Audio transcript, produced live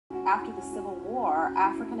after the Civil War,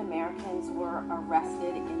 African Americans were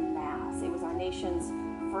arrested in mass. It was our nation's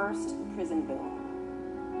first prison boom.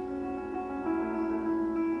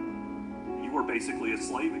 You were basically a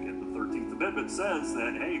slave again. The 13th Amendment says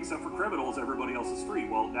that, hey, except for criminals, everybody else is free.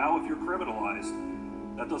 Well, now if you're criminalized,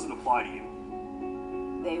 that doesn't apply to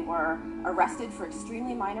you. They were arrested for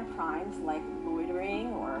extremely minor crimes like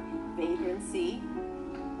loitering or vagrancy.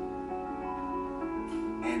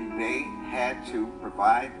 And they had to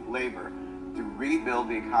provide labor to rebuild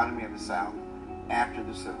the economy of the South after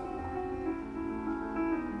the Civil War.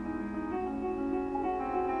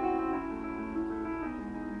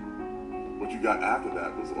 What you got after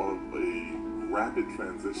that was a rapid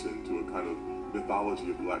transition to a kind of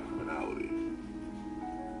mythology of black criminality.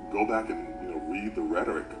 Go back and read the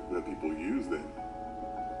rhetoric that people used then.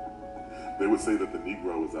 They would say that the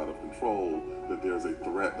Negro is out of control, that there's a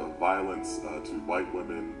threat of violence to white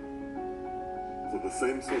women. So the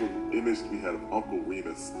same sort of image we had of Uncle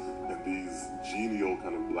Remus and these genial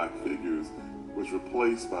kind of black figures was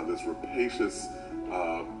replaced by this rapacious,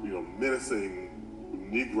 menacing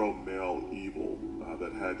Negro male evil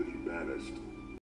that had to be banished.